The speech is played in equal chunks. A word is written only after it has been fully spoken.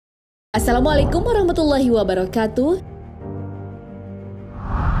Assalamualaikum warahmatullahi wabarakatuh.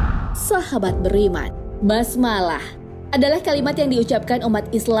 Sahabat beriman, Basmalah adalah kalimat yang diucapkan umat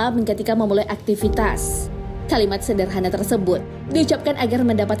Islam ketika memulai aktivitas. Kalimat sederhana tersebut diucapkan agar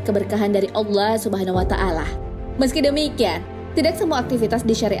mendapat keberkahan dari Allah SWT. Meski demikian, tidak semua aktivitas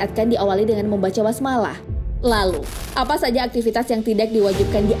disyariatkan diawali dengan membaca basmalah. Lalu, apa saja aktivitas yang tidak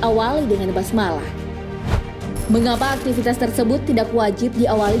diwajibkan diawali dengan basmalah? Mengapa aktivitas tersebut tidak wajib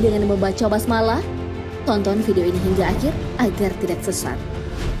diawali dengan membaca basmalah? Tonton video ini hingga akhir agar tidak sesat.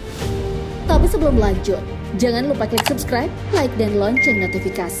 Tapi sebelum lanjut, jangan lupa klik subscribe, like, dan lonceng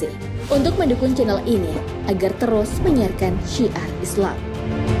notifikasi untuk mendukung channel ini agar terus menyiarkan syiar Islam.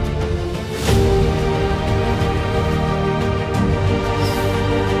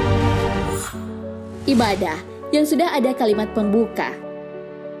 Ibadah yang sudah ada kalimat pembuka.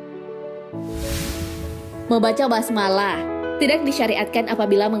 Membaca basmalah tidak disyariatkan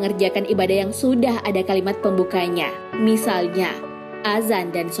apabila mengerjakan ibadah yang sudah ada kalimat pembukanya, misalnya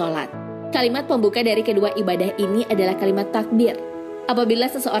azan dan sholat. Kalimat pembuka dari kedua ibadah ini adalah kalimat takbir. Apabila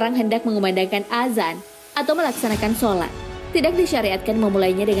seseorang hendak mengumandangkan azan atau melaksanakan sholat, tidak disyariatkan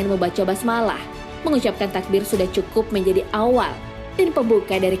memulainya dengan membaca basmalah. Mengucapkan takbir sudah cukup menjadi awal dan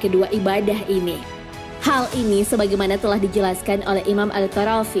pembuka dari kedua ibadah ini. Hal ini sebagaimana telah dijelaskan oleh Imam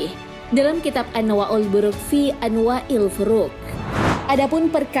Al-Qarafi dalam kitab An-Nawa'ul Buruk fi Anwa'il Furuq. Adapun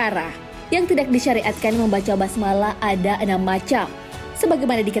perkara yang tidak disyariatkan membaca basmalah ada 6 macam,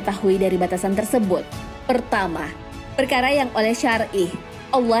 sebagaimana diketahui dari batasan tersebut. Pertama, perkara yang oleh syar'i,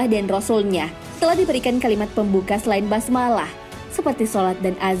 Allah dan Rasulnya telah diberikan kalimat pembuka selain basmalah, seperti sholat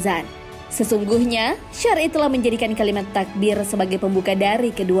dan azan. Sesungguhnya, syar'i telah menjadikan kalimat takbir sebagai pembuka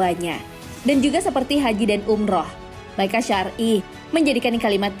dari keduanya. Dan juga seperti haji dan umroh, maka syar'i menjadikan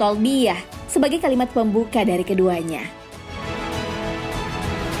kalimat talbiyah sebagai kalimat pembuka dari keduanya.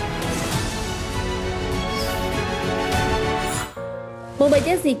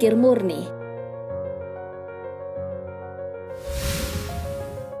 Membaca zikir murni.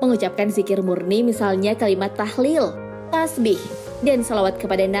 Mengucapkan zikir murni misalnya kalimat tahlil, tasbih, dan salawat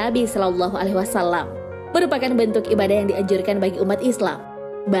kepada Nabi SAW merupakan bentuk ibadah yang dianjurkan bagi umat Islam.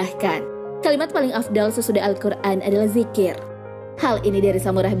 Bahkan, kalimat paling afdal sesudah Al-Quran adalah zikir. Hal ini dari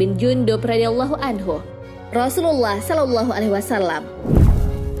Samurah bin Jundub radhiyallahu anhu. Rasulullah SAW.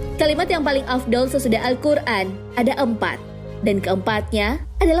 Kalimat yang paling afdal sesudah Al-Quran ada 4, dan keempatnya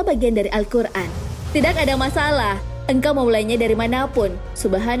adalah bagian dari Al-Quran. Tidak ada masalah engkau memulainya dari manapun.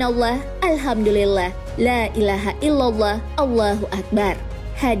 Subhanallah, Alhamdulillah, La ilaha illallah, Allahu Akbar.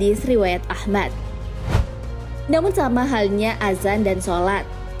 Hadis riwayat Ahmad. Namun sama halnya azan dan sholat.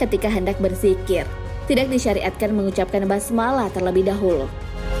 Ketika hendak berzikir, tidak disyariatkan mengucapkan basmalah terlebih dahulu.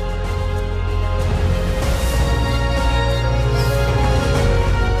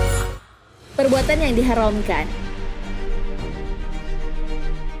 Perbuatan yang diharamkan.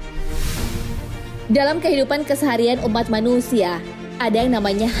 Dalam kehidupan keseharian umat manusia, ada yang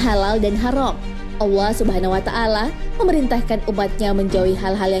namanya halal dan haram. Allah SWT memerintahkan umatnya menjauhi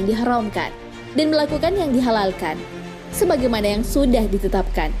hal-hal yang diharamkan dan melakukan yang dihalalkan, sebagaimana yang sudah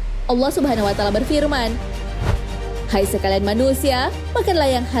ditetapkan. Allah SWT berfirman, "Hai sekalian manusia, makanlah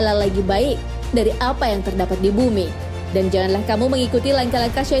yang halal lagi baik dari apa yang terdapat di bumi. Dan janganlah kamu mengikuti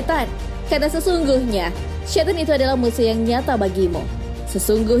langkah-langkah syaitan, karena sesungguhnya syaitan itu adalah musuh yang nyata bagimu.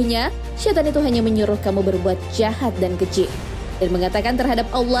 Sesungguhnya syaitan itu hanya menyuruh kamu berbuat jahat dan keji, dan mengatakan terhadap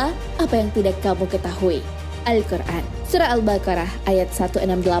Allah apa yang tidak kamu ketahui." Al-Quran, Surah al-Baqarah ayat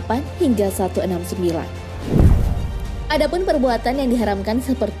 168 hingga 169. Adapun perbuatan yang diharamkan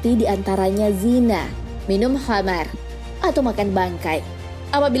seperti diantaranya zina, minum khamar, atau makan bangkai.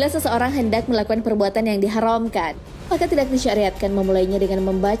 Apabila seseorang hendak melakukan perbuatan yang diharamkan, maka tidak disyariatkan memulainya dengan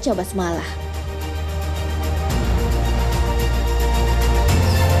membaca basmalah.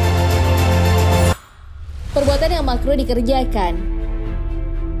 Perbuatan yang makruh dikerjakan.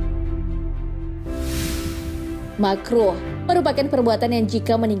 Makruh merupakan perbuatan yang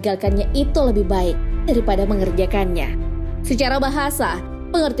jika meninggalkannya itu lebih baik daripada mengerjakannya. Secara bahasa,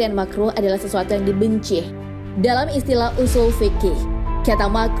 pengertian makruh adalah sesuatu yang dibenci. Dalam istilah usul fikih, kata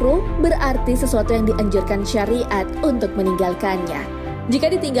makruh berarti sesuatu yang dianjurkan syariat untuk meninggalkannya.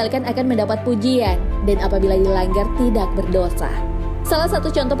 Jika ditinggalkan akan mendapat pujian, dan apabila dilanggar tidak berdosa. Salah satu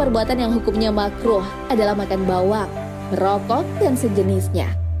contoh perbuatan yang hukumnya makruh adalah makan bawang, merokok, dan sejenisnya.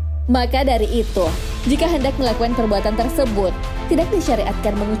 Maka dari itu, jika hendak melakukan perbuatan tersebut, tidak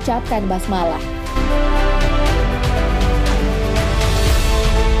disyariatkan mengucapkan basmalah.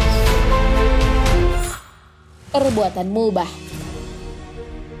 Perbuatan mubah.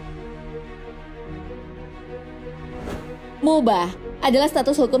 Mubah adalah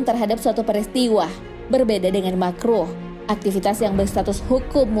status hukum terhadap suatu peristiwa, berbeda dengan makruh. Aktivitas yang berstatus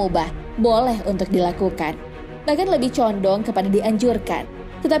hukum mubah boleh untuk dilakukan, bahkan lebih condong kepada dianjurkan,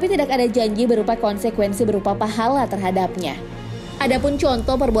 tetapi tidak ada janji berupa konsekuensi berupa pahala terhadapnya. Adapun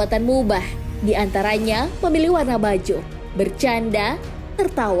contoh perbuatan mubah, diantaranya memilih warna baju, bercanda,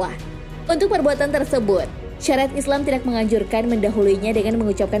 tertawa. Untuk perbuatan tersebut, syariat Islam tidak menganjurkan mendahulunya dengan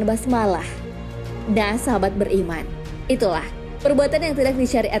mengucapkan basmalah. Nah, sahabat beriman, itulah perbuatan yang tidak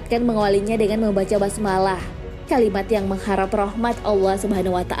disyariatkan mengawalinya dengan membaca basmalah, kalimat yang mengharap rahmat Allah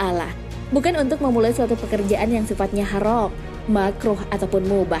SWT, bukan untuk memulai suatu pekerjaan yang sifatnya haram, makruh ataupun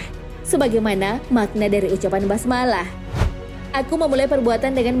mubah, sebagaimana makna dari ucapan basmalah. Aku memulai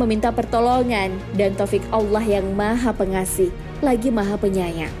perbuatan dengan meminta pertolongan dan taufik Allah yang Maha Pengasih, lagi Maha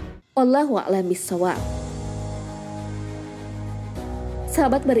Penyayang. Allah SWT.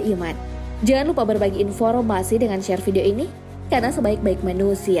 Sahabat beriman, jangan lupa berbagi informasi dengan share video ini, karena sebaik-baik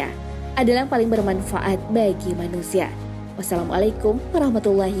manusia adalah yang paling bermanfaat bagi manusia. Wassalamualaikum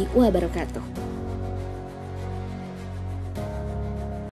warahmatullahi wabarakatuh.